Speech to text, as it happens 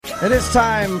It is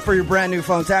time for your brand new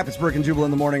phone tap. It's Brick and Jubal in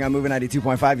the morning on Moving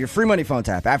 92.5. Your free money phone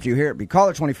tap. After you hear it, be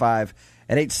caller 25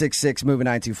 at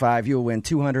 866-MOVING-925. You will win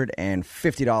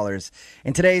 $250.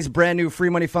 In today's brand new free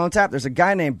money phone tap, there's a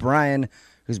guy named Brian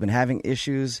who's been having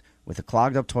issues with a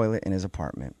clogged up toilet in his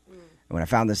apartment. And when I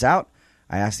found this out,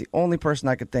 I asked the only person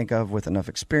I could think of with enough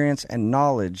experience and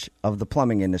knowledge of the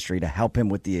plumbing industry to help him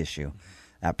with the issue.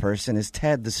 That person is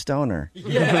Ted the Stoner.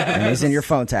 Yes. And he's in your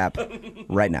phone tap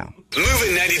right now.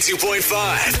 Moving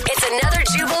 92.5. It's another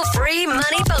Jubal free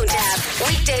money phone tap.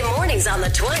 Weekday mornings on the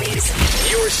 20s.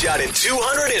 Your shot at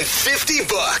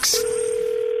 $250.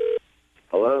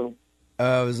 Hello.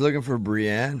 I was looking for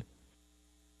Brienne.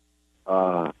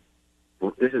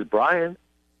 This is Brian.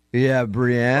 Yeah,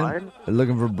 Brienne. Brian?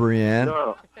 Looking for Brienne.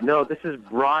 No, this is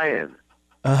Brian.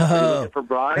 Are you Oh. looking for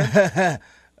Brian?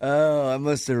 Oh, I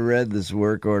must have read this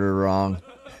work order wrong.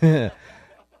 Who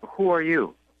are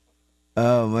you?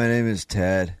 Oh, my name is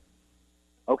Ted.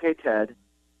 Okay, Ted.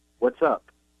 What's up?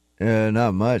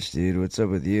 Not much, dude. What's up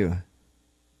with you?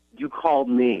 You called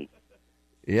me.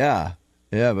 Yeah,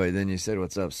 but then you said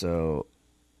what's up, so,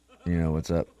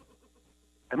 what's up?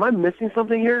 Am I missing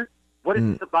something here? What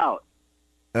is this about?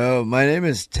 Oh, my name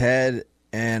is Ted,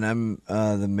 and I'm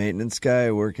the maintenance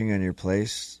guy working on your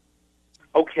place.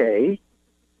 Okay.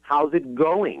 How's it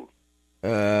going?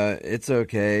 It's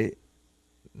okay.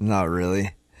 Not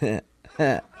really.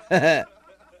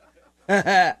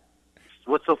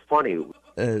 What's so funny?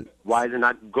 Why is it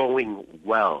not going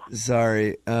well?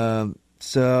 Sorry.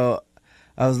 So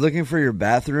I was looking for your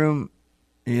bathroom,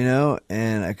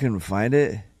 and I couldn't find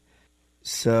it.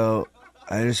 So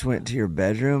I just went to your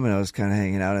bedroom, and I was kind of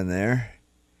hanging out in there.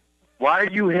 Why are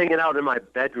you hanging out in my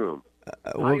bedroom?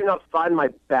 How do you not find my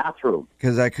bathroom?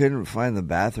 Because I couldn't find the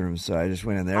bathroom, so I just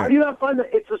went in there. How do you not find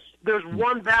there's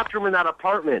one bathroom in that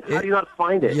apartment. How do you not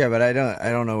find it? Yeah, but I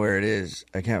don't know where it is.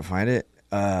 I can't find it.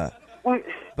 Wait.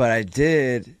 But I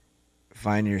did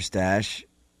find your stash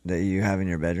that you have in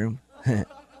your bedroom.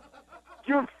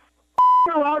 You're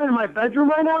out in my bedroom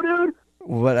right now, dude?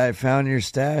 What, I found your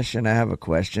stash, and I have a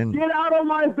question. Get out of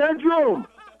my bedroom!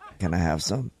 Can I have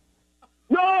some?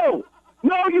 No!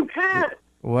 No, you can't!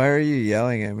 Why are you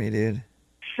yelling at me, dude?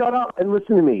 Shut up and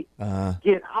listen to me.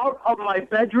 Get out of my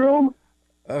bedroom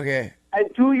Okay. and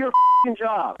do your f***ing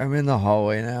job. I'm in the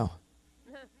hallway now.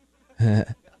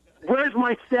 Where's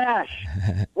my stash?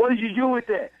 What did you do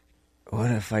with it? What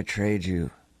if I trade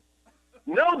you?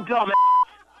 No, dumbass!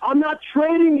 I'm not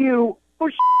trading you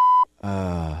for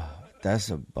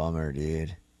That's a bummer,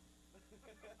 dude.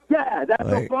 Yeah, that's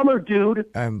a bummer, dude.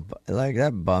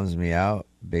 That bums me out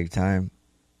big time.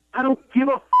 I don't give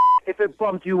a if it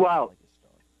bums you out.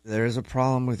 There's a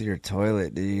problem with your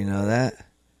toilet. Do you know that?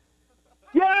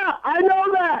 Yeah, I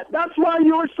know that. That's why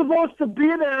you were supposed to be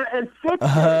there and fix it.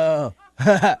 Oh,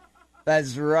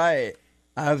 that's right.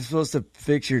 I'm supposed to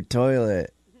fix your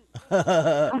toilet.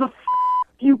 How the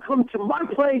you come to my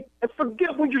place and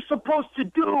forget what you're supposed to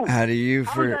do? How does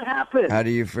that happen? How do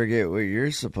you forget what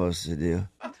you're supposed to do?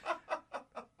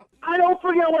 I don't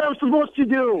forget what I'm supposed to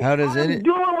do. How does I'm it?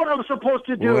 doing what I'm supposed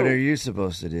to do. What are you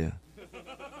supposed to do?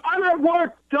 I'm at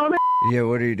work, dumbass. Yeah,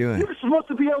 what are you doing? You're supposed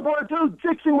to be at work, dude,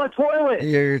 fixing my toilet.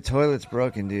 Yeah, your toilet's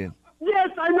broken, dude. Yes,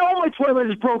 I know my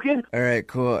toilet is broken. All right,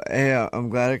 cool. Hey, I'm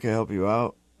glad I could help you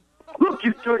out. Look,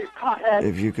 you dirty pothead.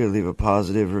 If you could leave a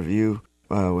positive review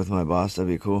with my boss, that'd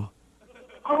be cool.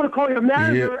 I'm going to call your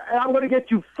manager, and I'm going to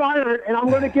get you fired, and I'm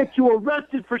going to get you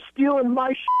arrested for stealing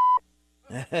my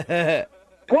shit.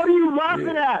 What are you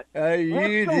laughing at? You,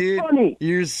 What's so dude, funny?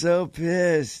 you're so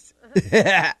pissed.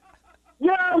 Yeah,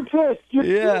 I'm pissed. You're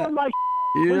stealing my shit.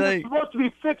 You're When like, you're supposed to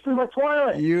be fixing my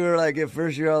toilet. you were like, at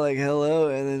first you're all like, hello,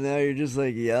 and then now you're just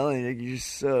like yelling. Like, you're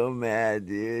so mad,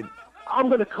 dude. I'm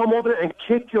going to come over and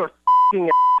kick your f***ing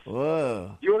ass.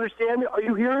 Whoa. You understand me? Are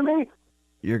you hearing me?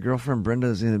 Your girlfriend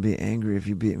Brenda's going to be angry if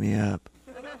you beat me up.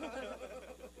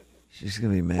 She's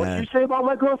going to be mad. What did you say about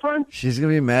my girlfriend? She's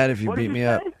going to be mad if you What did beat you me say?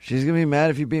 up. She's going to be mad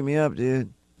if you beat me up,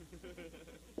 dude.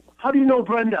 How do you know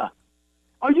Brenda?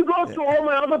 Are you going through all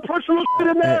my other personal shit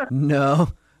in there? No.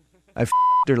 I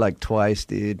her like twice,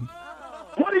 dude.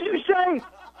 What did you say?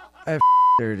 I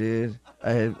her, dude.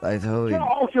 I totally...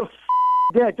 Oh, you're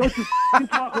dead. Don't you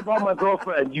talk about my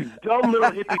girlfriend, you dumb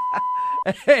little hippie.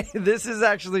 Hey, this is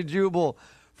actually Jubal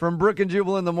from Brook and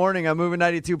Jubal in the morning. I'm moving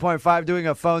 92.5 doing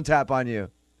a phone tap on you.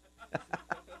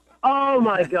 Oh,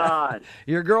 my God.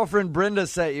 Your girlfriend Brenda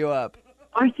set you up.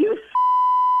 Are you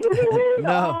kidding me?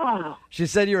 No. Oh. She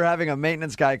said you were having a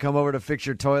maintenance guy come over to fix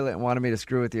your toilet and wanted me to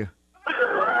screw with you.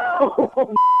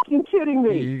 Oh, you kidding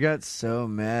me? You got so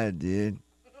mad, dude.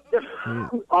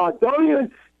 Don't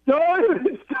even start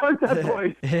heard that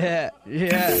voice. Yeah.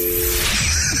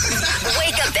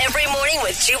 Wake up every morning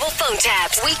with Jubal phone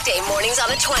tabs. Weekday mornings on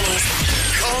the 20s.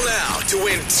 Call now to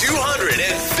win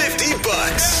 $250.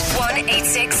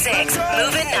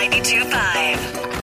 1-866-MOVIN-925.